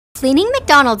Cleaning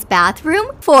McDonald's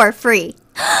bathroom for free.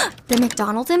 The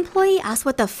McDonald's employee asked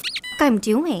what the I'm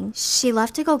doing. She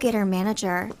left to go get her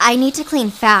manager. I need to clean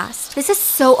fast. This is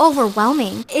so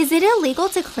overwhelming. Is it illegal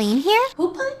to clean here?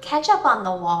 Who put ketchup on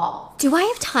the wall? Do I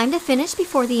have time to finish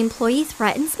before the employee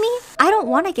threatens me? I don't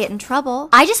want to get in trouble.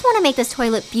 I just want to make this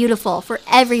toilet beautiful for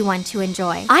everyone to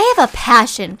enjoy. I have a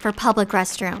passion for public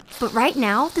restrooms, but right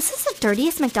now, this is the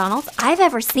dirtiest McDonald's I've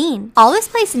ever seen. All this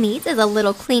place needs is a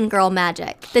little clean girl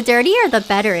magic. The dirtier the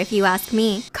better if you ask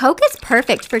me. Coke is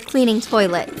perfect for cleaning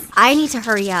toilets. I need to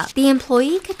hurry up. The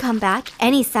employee could come back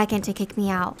any second to kick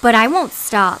me out, but I won't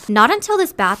stop. Not until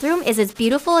this bathroom is as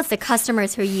beautiful as the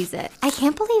customers who use it. I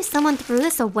can't believe someone threw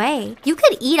this away. You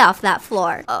could eat off that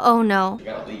floor. Oh no. You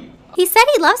gotta leave. He said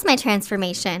he loves my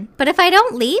transformation, but if I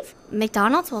don't leave,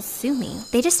 McDonald's will sue me.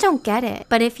 They just don't get it.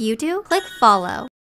 But if you do, click follow.